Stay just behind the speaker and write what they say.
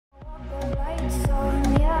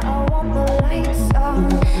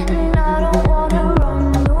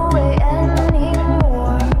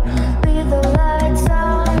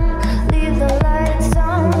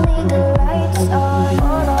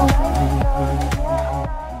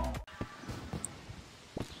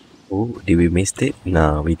Oh, did we missed it?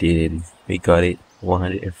 No, we didn't. We got it.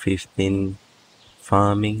 115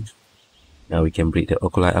 farming. Now we can breed the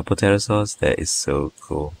Oculite Apoterasaurs. That is so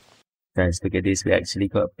cool. Guys, look at this. We actually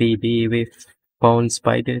got PB with Pound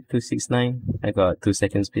Spider 269. I got 2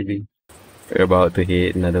 seconds PB. We're about to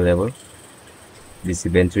hit another level. This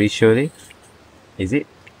inventory surely? Is it?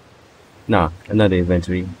 Nah, another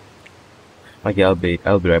inventory. Okay, I'll be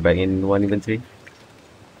right back in one inventory.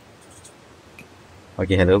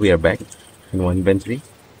 Okay, hello, we are back in one inventory.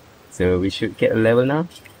 So we should get a level now.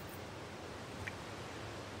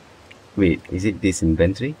 Wait, is it this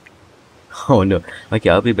inventory? Oh no. Okay,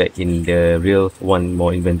 I'll be back in the real one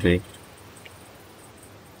more inventory.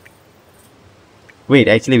 Wait,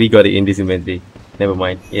 actually we got it in this inventory. Never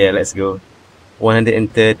mind. Yeah, let's go.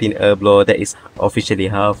 113 Herblaw. That is officially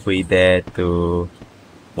halfway there to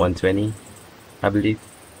 120, I believe.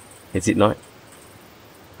 Is it not?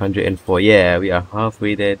 104. Yeah, we are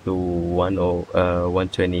halfway there to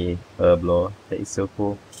 120 Herblaw. That is so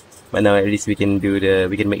cool. But now at least we can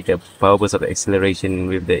make the power burst of acceleration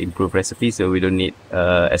with the improved recipe, so we don't need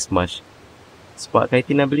as much spark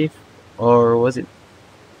chitin, I believe. Or was it?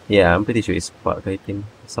 Yeah, I'm pretty sure it's spark chitin,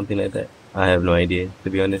 something like that. I have no idea, to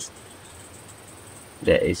be honest.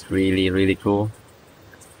 That is really, really cool.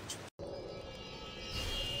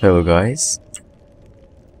 Hello guys.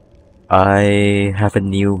 I have a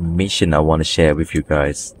new mission I want to share with you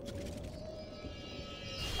guys.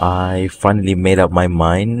 I finally made up my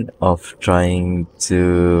mind of trying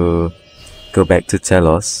to go back to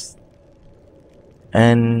Telos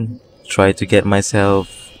and try to get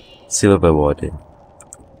myself Silver Warden.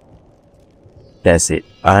 That's it.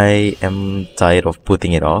 I am tired of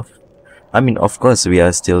putting it off. I mean, of course, we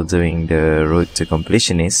are still doing the road to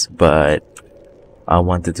completionist, but I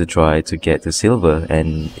wanted to try to get to silver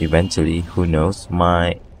and eventually, who knows,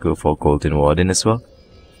 might go for Golden Warden as well.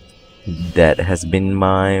 That has been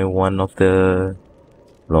my one of the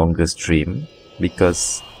longest dream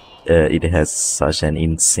because it has such an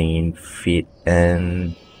insane feat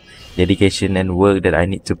and dedication and work that I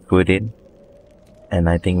need to put in. And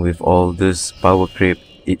I think with all this power creep,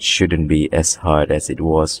 it shouldn't be as hard as it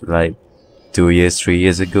was like 2 years, 3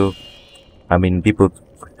 years ago. I mean, people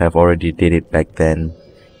have already did it back then,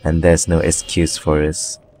 and there's no excuse for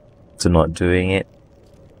us to not doing it.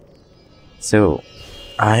 So,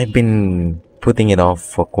 I've been putting it off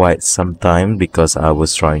for quite some time because I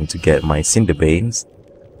was trying to get my Cinderbanes.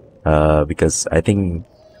 Because I think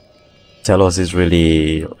Telos is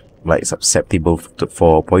really like susceptible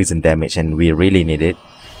for poison damage, and we really need it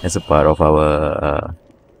as a part of our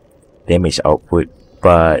damage output.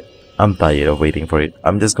 But I'm tired of waiting for it.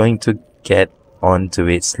 I'm just going to get onto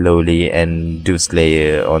it slowly and do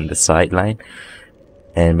Slayer on the sideline,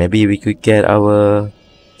 and maybe we could get our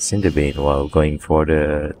Cinderbane while going for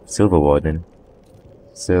the Silver Warden.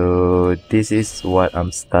 So this is what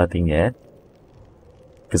I'm starting at,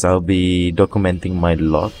 because I'll be documenting my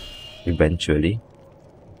log eventually.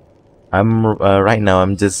 I'm right now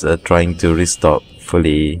I'm just trying to restock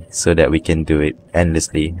fully so that we can do it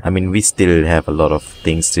endlessly. I mean, we still have a lot of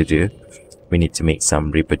things to do. We need to make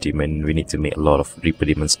some Reaper Demon. We need to make a lot of Reaper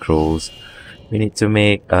Demon scrolls. We need to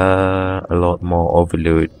make a lot more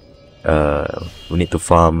Overload. We need to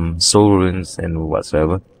farm Soul Runes and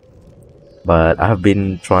whatsoever. But I've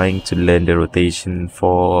been trying to learn the rotation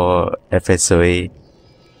for FSOA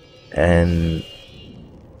and,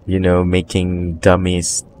 you know, making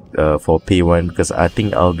dummies for P1, because I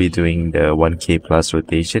think I'll be doing the 1k plus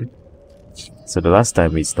rotation. So the last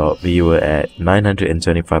time we stopped, we were at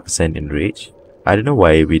 925% in rage. I don't know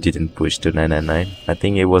why we didn't push to 999. I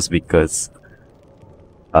think it was because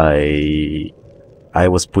I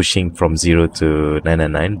was pushing from 0 to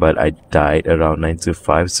 999, but I died around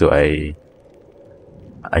 925, so I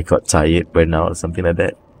got tired, burned out, or something like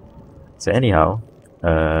that. So anyhow,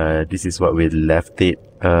 this is what we left it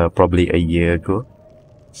probably a year ago.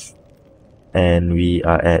 And we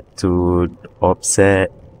are at 2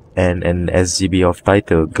 offset and an SGB of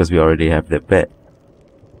title because we already have the pet.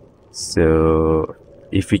 So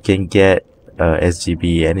if we can get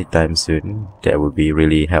SGB anytime soon, that would be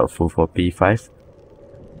really helpful for P5.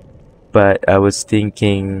 But I was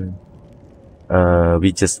thinking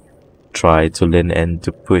we just try to learn and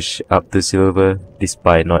to push up to silver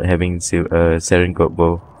despite not having Serengoat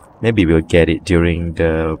bow. Maybe we'll get it during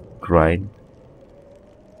the grind.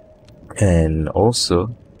 And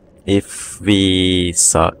also, if we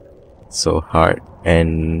suck so hard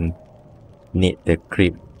and need the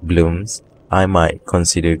creep blooms, I might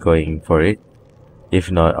consider going for it.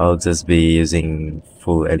 If not, I'll just be using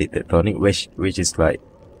full elite tectonic, which is like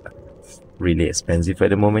really expensive at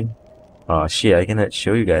the moment. Oh shit, I cannot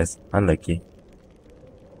show you guys. Unlucky.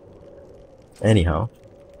 Anyhow.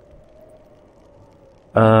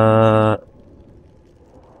 Uh,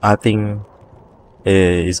 I think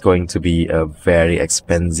it's going to be a very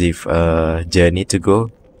expensive journey to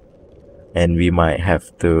go. And we might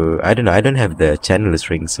have to, I don't know, I don't have the channeler's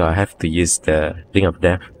ring, so I have to use the ring of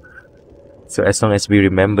death. So as long as we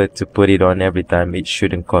remember to put it on every time, it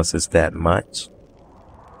shouldn't cost us that much.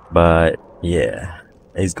 But yeah,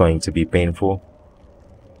 it's going to be painful.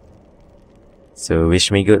 So wish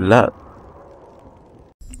me good luck.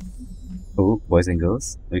 Oh, boys and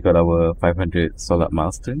girls, we got our 500 solar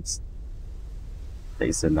milestones. That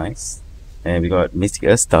is so nice. And we got Mystic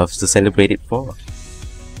Earth stuff to celebrate it for.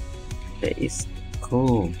 That is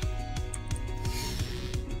cool.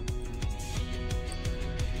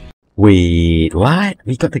 Wait, what?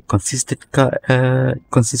 We got the consistent card,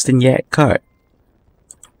 consistent yak card.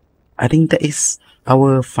 I think that is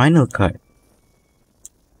our final card.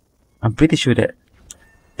 I'm pretty sure that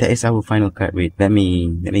is our final card. Wait, let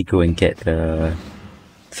me go and get the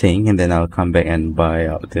thing, and then I'll come back and buy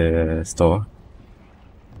out the store.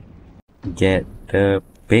 Get the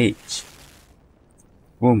page.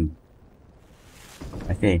 Boom.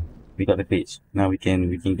 Okay, we got the page. Now we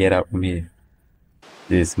can get out from here.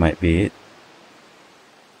 This might be it.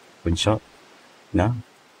 One shot. Now,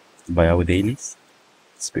 buy our dailies.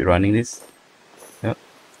 Speed running this. Yep.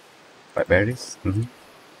 Buy berries.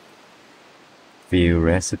 Few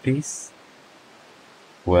recipes.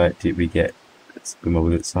 What did we get? Let's bring over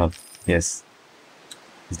the south. Yes.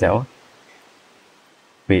 Is that all?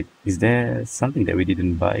 Wait, is there something that we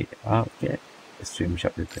didn't buy? Oh, okay. Let's stream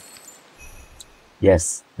shop real quick.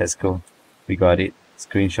 Yes, let's go. We got it.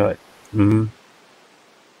 Screenshot.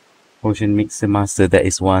 Potion Mixer Master, that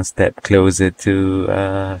is one step closer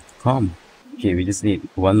to com. Okay, we just need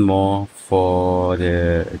one more for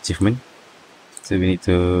the achievement. So we need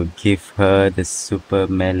to give her the super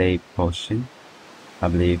melee potion. I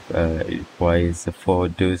believe it requires 4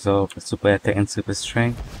 doses of super attack and super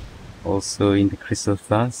strength. Also in the crystal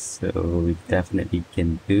flask, so we definitely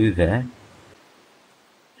can do that.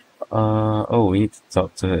 Oh, we need to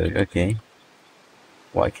talk to her. Okay.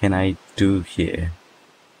 What can I do here?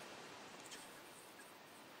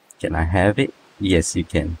 Can I have it? Yes, you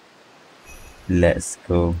can. Let's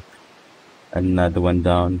go. Another one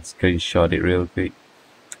down. Screenshot it real quick.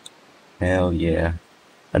 Hell yeah.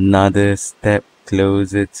 Another step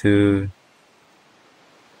closer to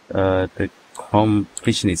the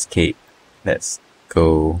completionist cape. Let's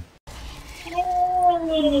go.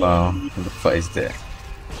 Wow, what the fuck is that?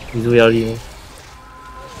 It's really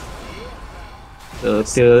the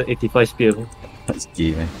tier 85 spear. Let's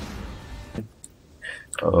go, man.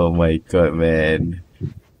 Oh my god, man.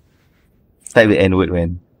 Type the N word,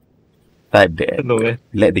 man. Type the N word.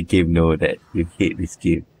 Let the game know that you hate this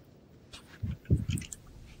game.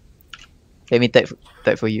 Let me type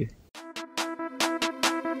for you.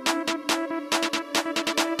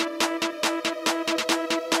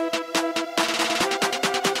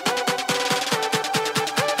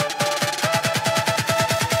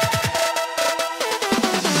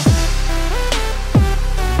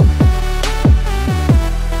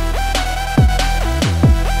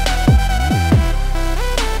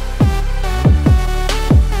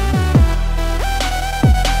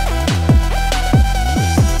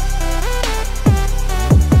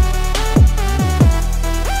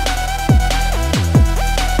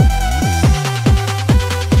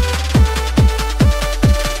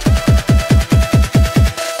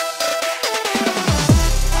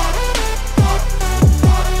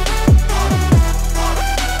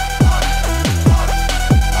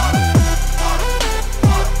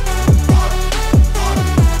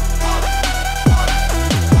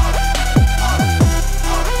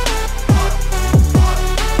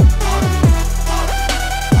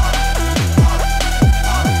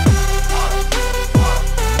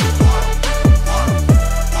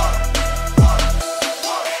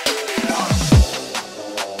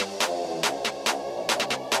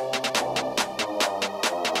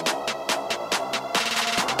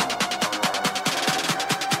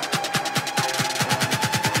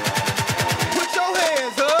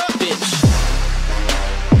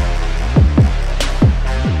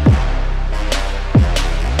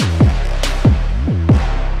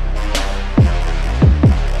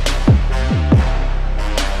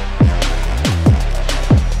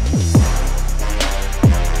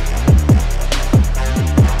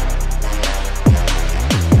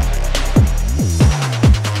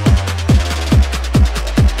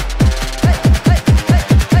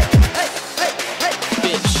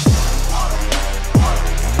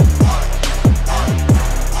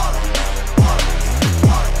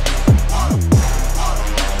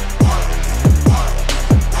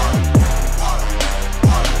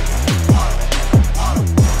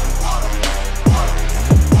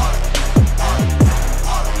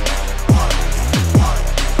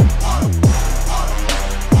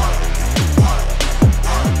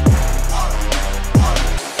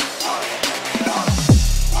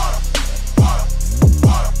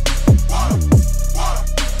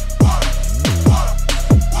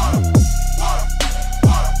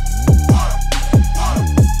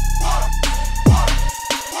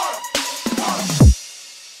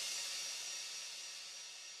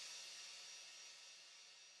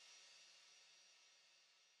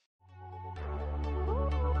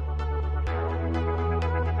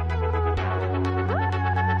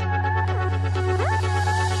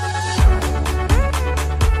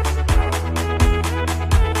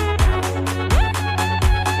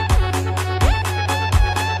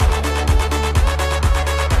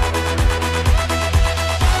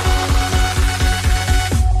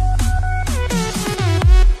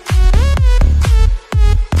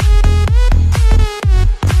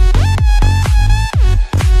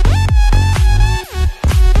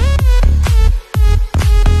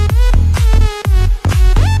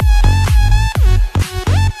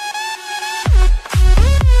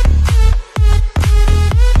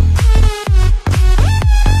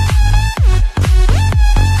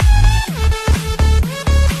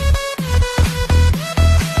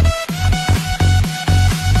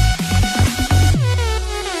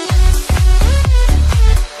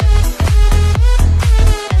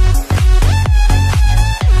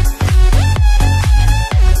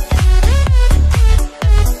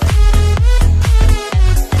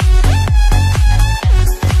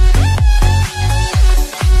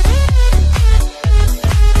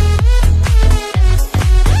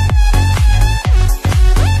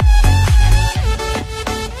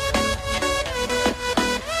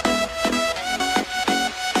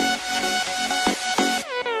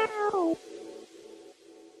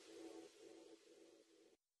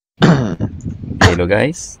 hello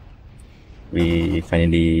guys. We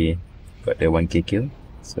finally got the 1k kill.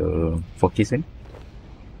 So 4k soon.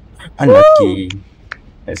 Unlucky.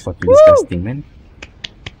 That's fucking disgusting, man.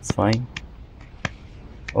 It's fine.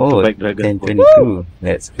 Oh, Back dragon. 10:22.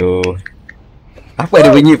 Let's go. Apa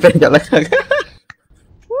ada bunyi pen kat belakang?